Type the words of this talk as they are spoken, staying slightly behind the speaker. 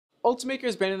Ultimaker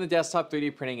has been in the desktop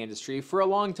 3D printing industry for a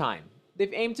long time.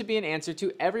 They've aimed to be an answer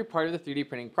to every part of the 3D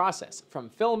printing process, from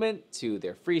filament to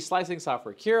their free slicing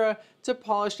software Cura to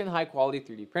polished and high quality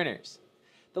 3D printers.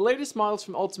 The latest models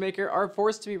from Ultimaker are a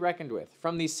force to be reckoned with,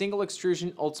 from the single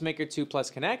extrusion Ultimaker 2 Plus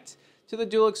Connect to the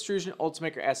dual extrusion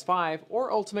Ultimaker S5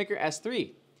 or Ultimaker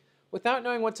S3. Without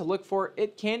knowing what to look for,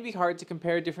 it can be hard to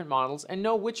compare different models and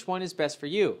know which one is best for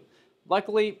you.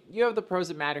 Luckily, you have the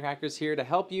pros at MatterHackers here to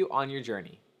help you on your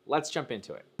journey. Let's jump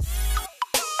into it.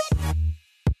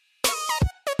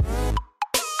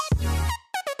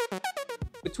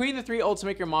 Between the three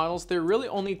Ultimaker models, there are really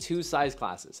only two size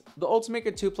classes. The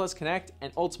Ultimaker 2 Plus Connect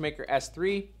and Ultimaker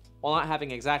S3, while not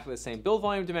having exactly the same build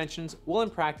volume dimensions, will in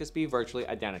practice be virtually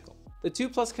identical. The 2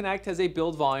 Plus Connect has a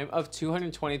build volume of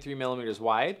 223mm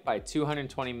wide by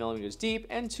 220mm deep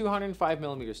and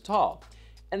 205mm tall,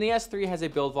 and the S3 has a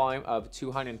build volume of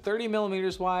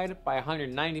 230mm wide by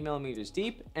 190mm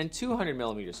deep and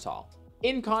 200mm tall.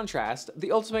 In contrast, the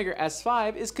Ultimaker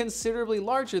S5 is considerably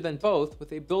larger than both,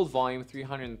 with a build volume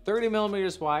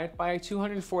 330mm wide by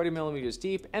 240mm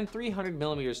deep and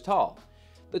 300mm tall.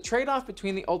 The trade-off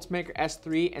between the Ultimaker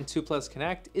S3 and 2 Plus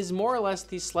Connect is more or less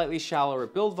the slightly shallower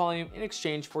build volume in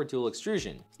exchange for dual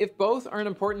extrusion. If both are an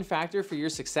important factor for your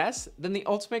success, then the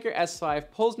Ultimaker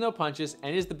S5 pulls no punches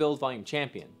and is the build volume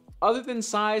champion. Other than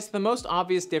size, the most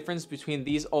obvious difference between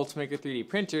these Ultimaker 3D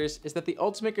printers is that the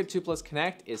Ultimaker 2 Plus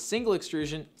Connect is single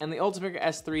extrusion and the Ultimaker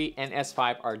S3 and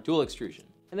S5 are dual extrusion.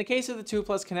 In the case of the 2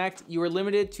 Plus Connect, you are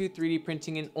limited to 3D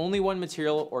printing in only one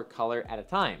material or color at a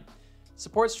time.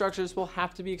 Support structures will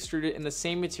have to be extruded in the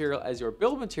same material as your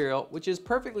build material, which is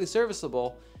perfectly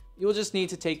serviceable. You'll just need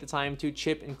to take the time to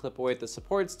chip and clip away at the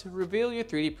supports to reveal your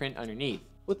 3D print underneath.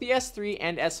 With the S3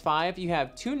 and S5, you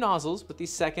have two nozzles with the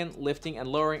second lifting and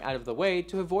lowering out of the way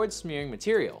to avoid smearing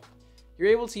material. You're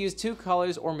able to use two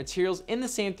colors or materials in the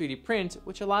same 3D print,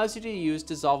 which allows you to use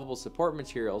dissolvable support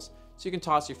materials, so you can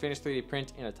toss your finished 3D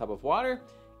print in a tub of water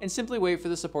and simply wait for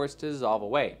the supports to dissolve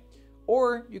away.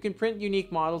 Or you can print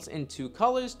unique models in two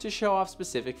colors to show off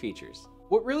specific features.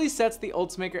 What really sets the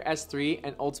Ultimaker S3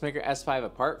 and Ultimaker S5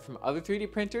 apart from other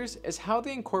 3D printers is how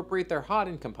they incorporate their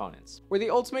Hotend components. Where the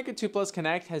Ultimaker 2 Plus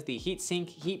Connect has the heatsink,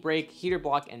 heat break, heater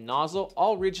block, and nozzle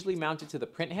all rigidly mounted to the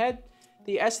print head,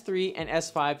 the S3 and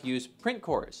S5 use print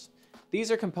cores.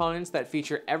 These are components that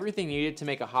feature everything needed to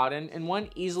make a Hotend in one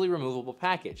easily removable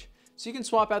package. So you can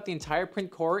swap out the entire print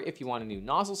core if you want a new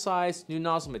nozzle size, new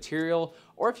nozzle material,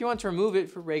 or if you want to remove it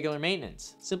for regular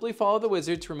maintenance. Simply follow the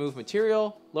wizard to remove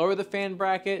material, lower the fan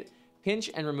bracket,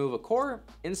 pinch and remove a core,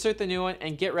 insert the new one,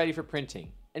 and get ready for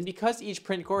printing. And because each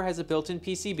print core has a built-in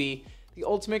PCB, the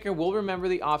Ultimaker will remember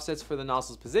the offsets for the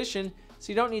nozzle's position,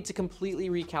 so you don't need to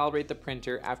completely recalibrate the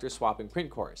printer after swapping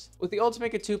print cores. With the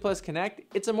Ultimaker 2 Plus Connect,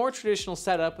 it's a more traditional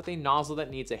setup with a nozzle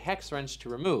that needs a hex wrench to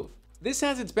remove. This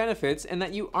has its benefits in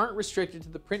that you aren't restricted to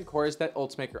the print cores that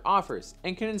Ultimaker offers,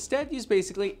 and can instead use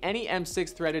basically any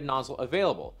M6 threaded nozzle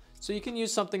available. So you can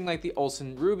use something like the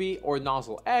Olsen Ruby or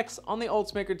Nozzle X on the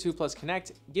Ultimaker 2 Plus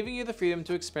Connect, giving you the freedom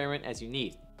to experiment as you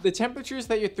need. The temperatures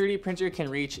that your 3D printer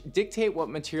can reach dictate what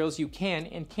materials you can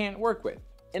and can't work with.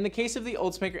 In the case of the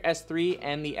Ultimaker S3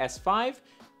 and the S5,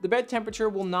 the bed temperature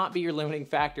will not be your limiting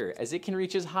factor, as it can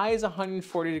reach as high as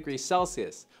 140 degrees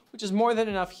Celsius, which is more than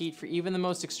enough heat for even the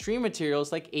most extreme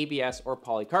materials like ABS or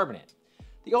polycarbonate.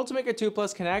 The Ultimaker 2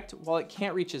 Plus Connect, while it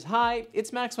can't reach as high,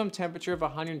 its maximum temperature of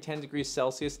 110 degrees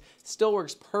Celsius still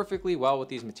works perfectly well with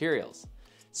these materials.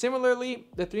 Similarly,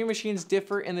 the three machines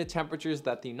differ in the temperatures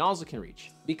that the nozzle can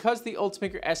reach. Because the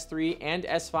Ultimaker S3 and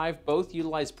S5 both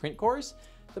utilize print cores,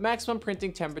 the maximum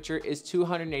printing temperature is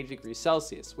 280 degrees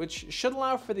Celsius, which should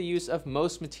allow for the use of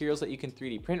most materials that you can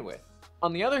 3D print with.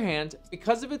 On the other hand,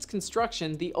 because of its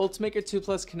construction, the Ultimaker 2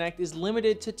 Plus Connect is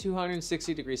limited to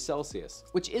 260 degrees Celsius,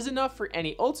 which is enough for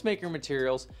any Ultimaker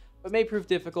materials, but may prove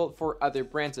difficult for other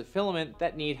brands of filament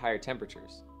that need higher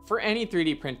temperatures. For any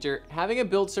 3D printer, having a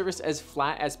build surface as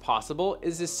flat as possible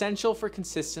is essential for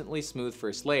consistently smooth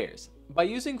first layers. By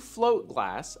using float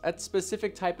glass, a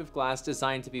specific type of glass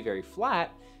designed to be very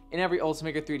flat, in every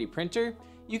Ultimaker 3D printer,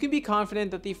 you can be confident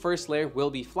that the first layer will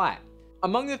be flat.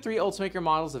 Among the three Ultimaker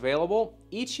models available,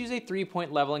 each use a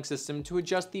 3-point leveling system to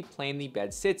adjust the plane the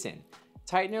bed sits in.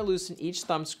 Tighten or loosen each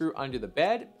thumb screw under the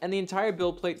bed, and the entire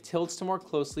build plate tilts to more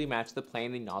closely match the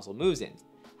plane the nozzle moves in.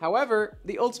 However,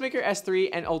 the Ultimaker S3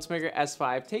 and Ultimaker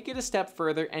S5 take it a step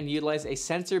further and utilize a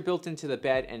sensor built into the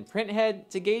bed and print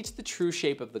head to gauge the true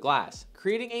shape of the glass,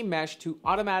 creating a mesh to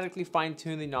automatically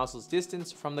fine-tune the nozzle's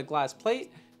distance from the glass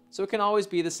plate so it can always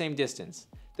be the same distance,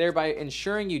 thereby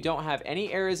ensuring you don't have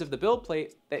any areas of the build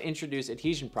plate that introduce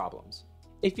adhesion problems.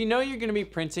 If you know you're going to be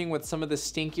printing with some of the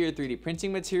stinkier 3D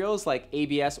printing materials like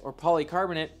ABS or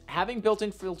polycarbonate, having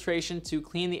built-in filtration to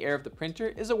clean the air of the printer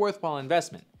is a worthwhile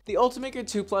investment. The Ultimaker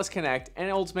 2 Plus Connect and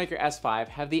Ultimaker S5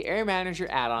 have the Air Manager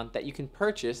add-on that you can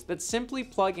purchase that simply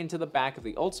plug into the back of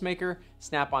the Ultimaker,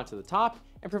 snap onto the top,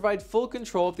 and provide full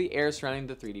control of the air surrounding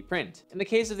the 3D print. In the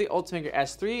case of the Ultimaker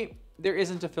S3, there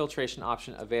isn't a filtration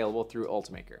option available through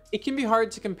Ultimaker. It can be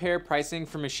hard to compare pricing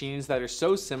for machines that are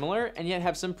so similar and yet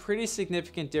have some pretty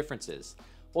significant differences.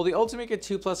 While the Ultimaker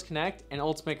 2 Plus Connect and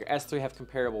Ultimaker S3 have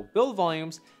comparable build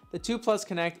volumes, the 2 Plus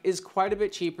Connect is quite a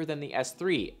bit cheaper than the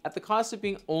S3 at the cost of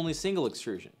being only single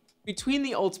extrusion. Between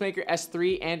the Ultimaker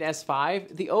S3 and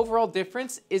S5, the overall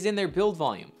difference is in their build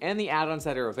volume and the add-ons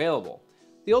that are available.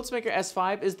 The Ultimaker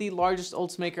S5 is the largest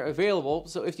Ultimaker available,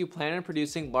 so if you plan on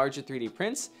producing larger 3D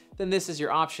prints, then this is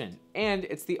your option, and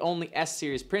it's the only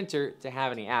S-series printer to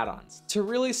have any add-ons. To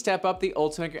really step up the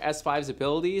Ultimaker S5's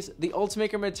abilities, the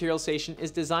Ultimaker Material Station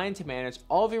is designed to manage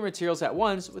all of your materials at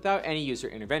once without any user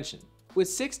intervention. With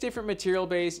 6 different material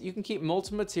bays, you can keep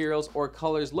multiple materials or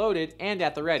colors loaded and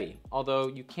at the ready, although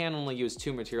you can only use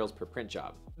 2 materials per print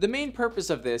job. The main purpose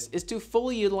of this is to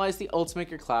fully utilize the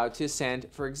Ultimaker Cloud to send,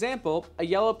 for example, a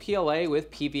yellow PLA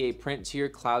with PVA print to your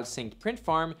cloud synced print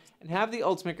farm and have the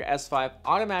Ultimaker S5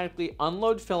 automatically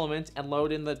unload filament and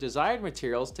load in the desired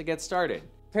materials to get started.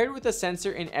 Paired with a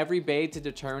sensor in every bay to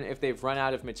determine if they've run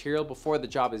out of material before the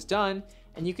job is done,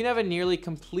 and you can have a nearly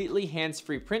completely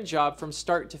hands-free print job from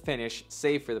start to finish,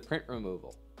 save for the print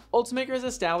removal. Ultimaker has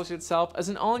established itself as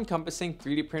an all-encompassing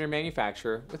 3D printer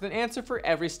manufacturer with an answer for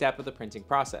every step of the printing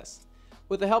process.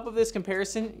 With the help of this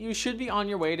comparison, you should be on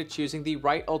your way to choosing the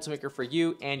right Ultimaker for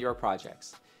you and your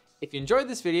projects. If you enjoyed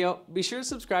this video, be sure to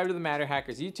subscribe to the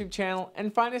MatterHackers YouTube channel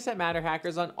and find us at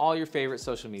MatterHackers on all your favorite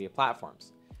social media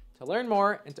platforms. To learn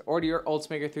more and to order your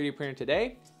Ultimaker 3D printer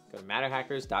today, go to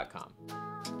matterhackers.com.